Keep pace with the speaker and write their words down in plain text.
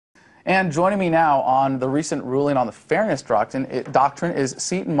And joining me now on the recent ruling on the Fairness Doctrine is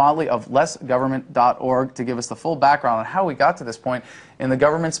Seton Motley of lessgovernment.org to give us the full background on how we got to this point in the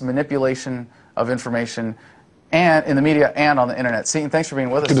government's manipulation of information and in the media and on the internet. Seton, thanks for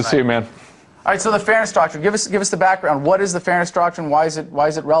being with us tonight. Good to see you, man. All right, so the Fairness Doctrine. Give us the background. What is the Fairness Doctrine? Why is it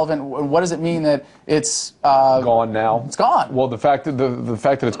relevant? What does it mean that it's gone now? It's gone. Well, the fact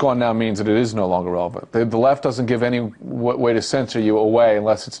that it's gone now means that it is no longer relevant. The left doesn't give any way to censor you away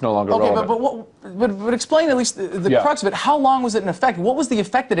unless it's no longer relevant. Okay, but explain at least the crux of it. How long was it in effect? What was the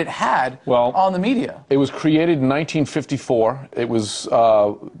effect that it had on the media? It was created in 1954. It was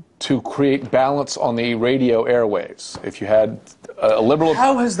to create balance on the radio airwaves. If you had a liberal...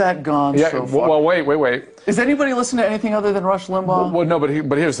 How has that gone so far? Well, wait. Is anybody listening to anything other than Rush Limbaugh? Well, no, but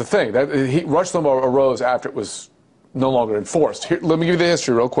here's the thing. Rush Limbaugh arose after it was no longer enforced. Let me give you the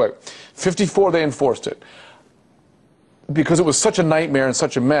history real quick. 54, they enforced it. Because it was such a nightmare and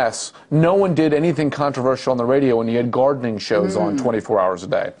such a mess, no one did anything controversial on the radio when you had gardening shows on 24 hours a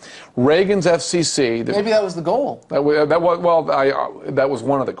day. Reagan's FCC... Maybe that was the goal. That was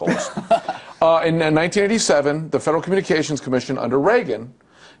one of the goals. In 1987, the Federal Communications Commission under Reagan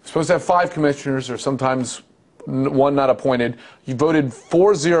was supposed to have 5 commissioners, or sometimes one not appointed. You voted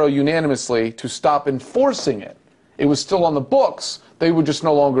 4-0 unanimously to stop enforcing it. It was still on the books. They would just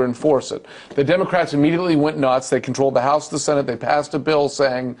no longer enforce it. The Democrats immediately went nuts. They controlled the House and the Senate. They passed a bill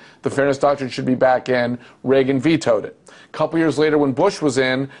saying the Fairness Doctrine should be back in. Reagan vetoed it. A couple years later, when Bush was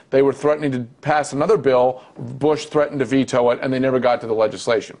in, they were threatening to pass another bill. Bush threatened to veto it, and they never got to the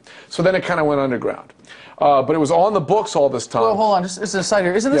legislation. So then it kind of went underground. But it was on the books all this time. Well, hold on, just an aside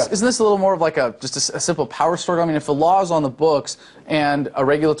here. Isn't this a little more of like just a simple power struggle? I mean, if the law is on the books and a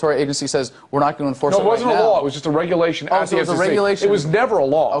regulatory agency says we're not going to enforce it right now. No, it wasn't a law. It was just a regulation at the FCC. It was a regulation? It was never a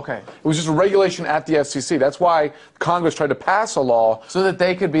law. Okay. It was just a regulation at the FCC. That's why Congress tried to pass a law. So that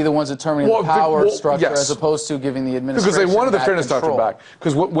they could be the ones determining the power structure as opposed to giving the administration Because they wanted the Fairness control. Doctrine back.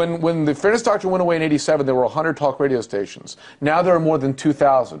 Because when the Fairness Doctrine went away in 87, there were 100 talk radio stations. Now there are more than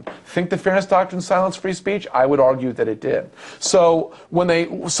 2,000. Think the Fairness Doctrine silenced free speech? I would argue that it did.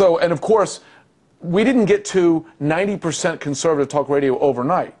 And of course, we didn't get to 90% conservative talk radio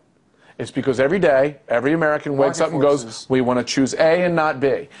overnight. It's because every day, every American wakes up and goes, we want to choose A and not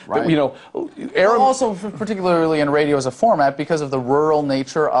B. Right. You know, also, particularly in radio as a format, because of the rural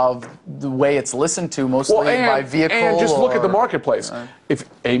nature of the way it's listened to, mostly by vehicle. And just look at the marketplace. If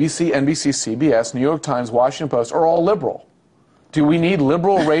ABC, NBC, CBS, New York Times, Washington Post are all liberal. Do we need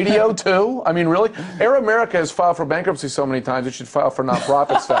liberal radio, too? I mean, really? Air America has filed for bankruptcy so many times, it should file for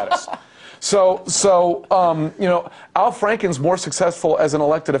nonprofit status. You know, Al Franken's more successful as an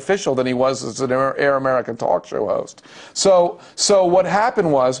elected official than he was as an Air America talk show host. So what happened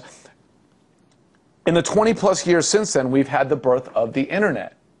was, in the 20-plus years since then, we've had the birth of the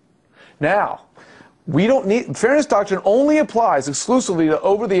Internet. Now, we don't need... Fairness Doctrine only applies exclusively to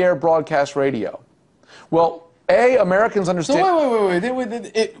over-the-air broadcast radio. Well... Americans understand... So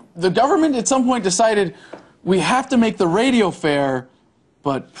wait. The government at some point decided we have to make the radio fair,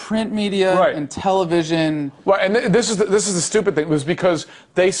 but print media and television... Right, and this is the stupid thing. It was because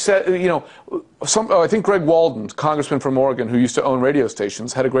they said, you know, I think Greg Walden, congressman from Oregon, who used to own radio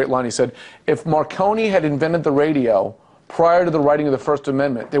stations, had a great line. He said, if Marconi had invented the radio prior to the writing of the First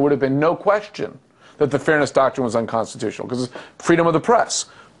Amendment, there would have been no question that the Fairness Doctrine was unconstitutional, because it's freedom of the press.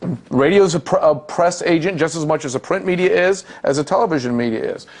 Radio is a press agent just as much as a print media is, as a television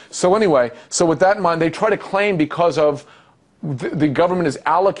media is. So anyway, with that in mind, they try to claim because of the government is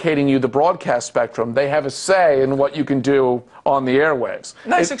allocating you the broadcast spectrum, they have a say in what you can do on the airwaves.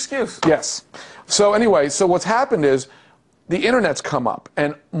 Nice excuse. Yes. So anyway, what's happened is the Internet's come up,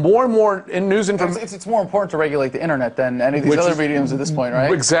 and more in news information... It's more important to regulate the Internet than any of these other mediums at this point,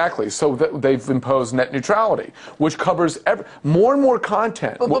 right? Exactly. So they've imposed net neutrality, which covers more and more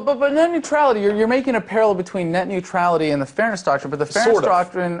content. But net neutrality, you're making a parallel between net neutrality and the Fairness Doctrine, but the Fairness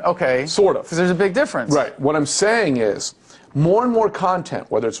Doctrine, okay. Sort of. Because there's a big difference. Right. What I'm saying is, more and more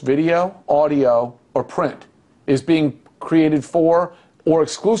content, whether it's video, audio, or print, is being created for, or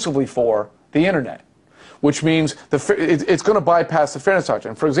exclusively for, the Internet. Which means it's going to bypass the Fairness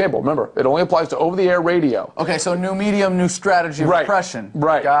Doctrine. For example, remember, it only applies to over-the-air radio. Okay, so new medium, new strategy of repression.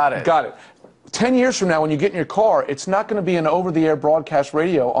 Right. Got it. Got it. 10 years from now, when you get in your car, it's not going to be an over-the-air broadcast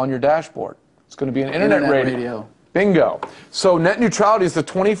radio on your dashboard. It's going to be an Internet radio. Bingo. So net neutrality is the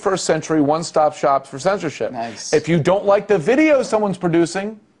 21st century one-stop shop for censorship. Nice. If you don't like the video someone's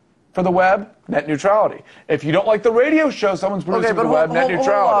producing, for the web, net neutrality. If you don't like the radio show someone's producing for the web, net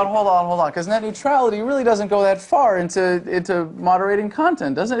neutrality. Hold on, because net neutrality really doesn't go that far into moderating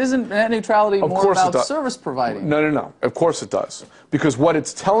content, doesn't it? Isn't net neutrality more about service providing? No. Of course it does. Because what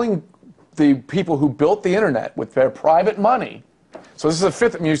it's telling the people who built the internet with their private money, so this is a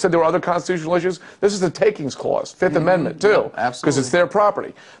fifth, I mean, you said there were other constitutional issues. This is the takings clause, Fifth Amendment, too. Absolutely. Because it's their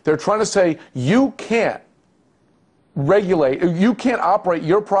property. They're trying to say you can't regulate, you can't operate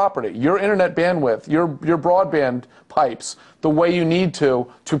your property, your internet bandwidth, your broadband pipes the way you need to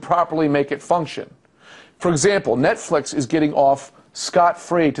properly make it function. For example, Netflix is getting off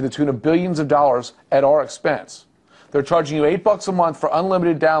scot-free to the tune of billions of dollars at our expense. They're charging you $8 a month for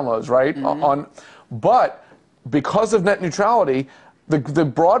unlimited downloads, right? But because of net neutrality, the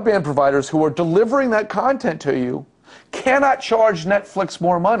broadband providers who are delivering that content to you cannot charge Netflix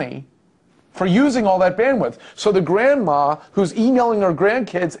more money for using all that bandwidth. So the grandma who's emailing her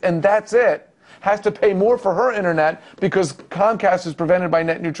grandkids and that's it has to pay more for her internet because Comcast is prevented by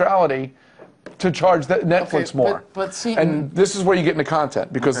net neutrality to charge Netflix more. But see, and this is where you get into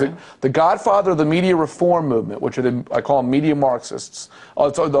content, because the godfather of the media reform movement, which are I call them media Marxists,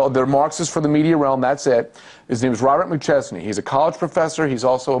 they're Marxists for the media realm, that's it. His name is Robert McChesney. He's a college professor. He's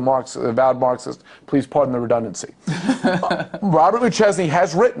also a avowed Marxist. Please pardon the redundancy. Robert McChesney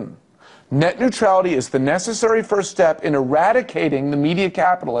has written, net neutrality is the necessary first step in eradicating the media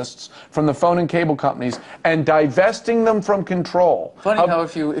capitalists from the phone and cable companies and divesting them from control. Funny how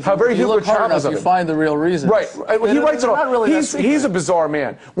if you look hard enough, you find the real reason. Right. He writes it all. Really he's a bizarre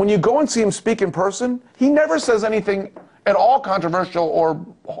man. When you go and see him speak in person, he never says anything at all controversial or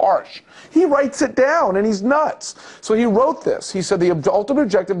harsh. He writes it down, and he's nuts. So he wrote this. He said the ultimate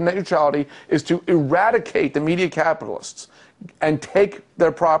objective of net neutrality is to eradicate the media capitalists and take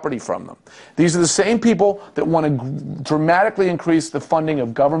their property from them. These are the same people that want to dramatically increase the funding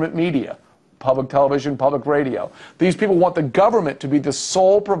of government media, public television, public radio. These people want the government to be the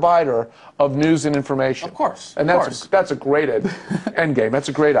sole provider of news and information. Of course. And that's a great end game. That's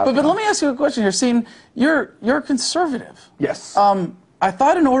a great outcome. But let me ask you a question here. Seton, you're conservative. Yes. I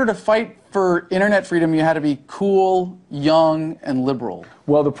thought in order to fight for internet freedom, you had to be cool, young, and liberal.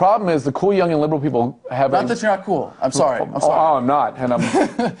 Well, the problem is the cool, young, and liberal people have... Not that you're not cool. I'm sorry. Oh, I'm not, and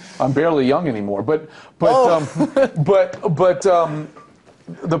I'm barely young anymore. But the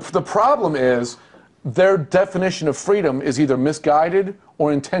problem is their definition of freedom is either misguided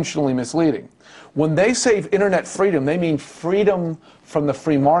or intentionally misleading. When they say internet freedom, they mean freedom from the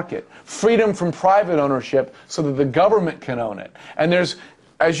free market, freedom from private ownership so that the government can own it. And there's,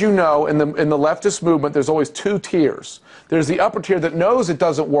 as you know, in the leftist movement, there's always two tiers. There's the upper tier that knows it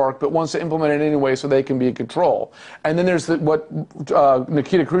doesn't work but wants to implement it anyway so they can be in control. And then there's what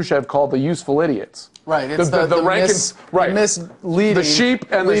Nikita Khrushchev called the useful idiots. Right. It's the misleading, the sheep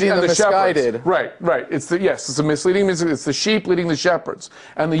and the misguided. Shepherds. Right. It's the misleading. It's the sheep leading the shepherds.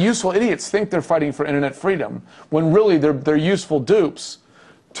 And the useful idiots think they're fighting for internet freedom when really they're useful dupes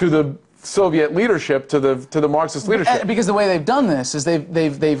to the Soviet leadership, to the Marxist leadership. Because the way they've done this is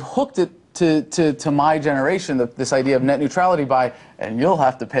they've hooked it to my generation, this idea of net neutrality by, and you won't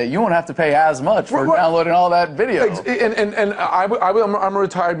have to pay as much for downloading all that video. And I'm a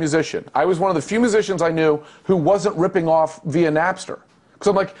retired musician. I was one of the few musicians I knew who wasn't ripping off via Napster. Because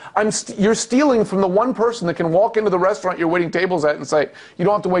I'm like, you're stealing from the one person that can walk into the restaurant you're waiting tables at and say, you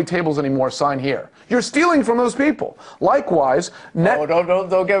don't have to wait tables anymore, sign here. You're stealing from those people. Likewise,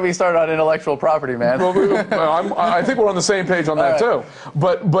 don't get me started on intellectual property, man. I think we're on the same page on that too.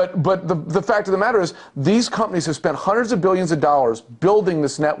 But the fact of the matter is, these companies have spent hundreds of billions of dollars building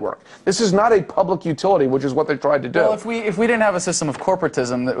this network. This is not a public utility, which is what they tried to do. Well, if we didn't have a system of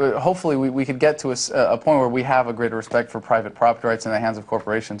corporatism, hopefully we could get to a point where we have a greater respect for private property rights in the hands of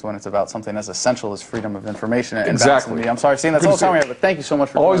corporations when it's about something as essential as freedom of information and balance in the media. I'm sorry, Seton, that's all the time we have, but thank you so much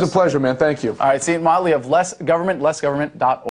for Always a pleasure, man. Thank you. All right, Seton Motley of lessgovernment.org.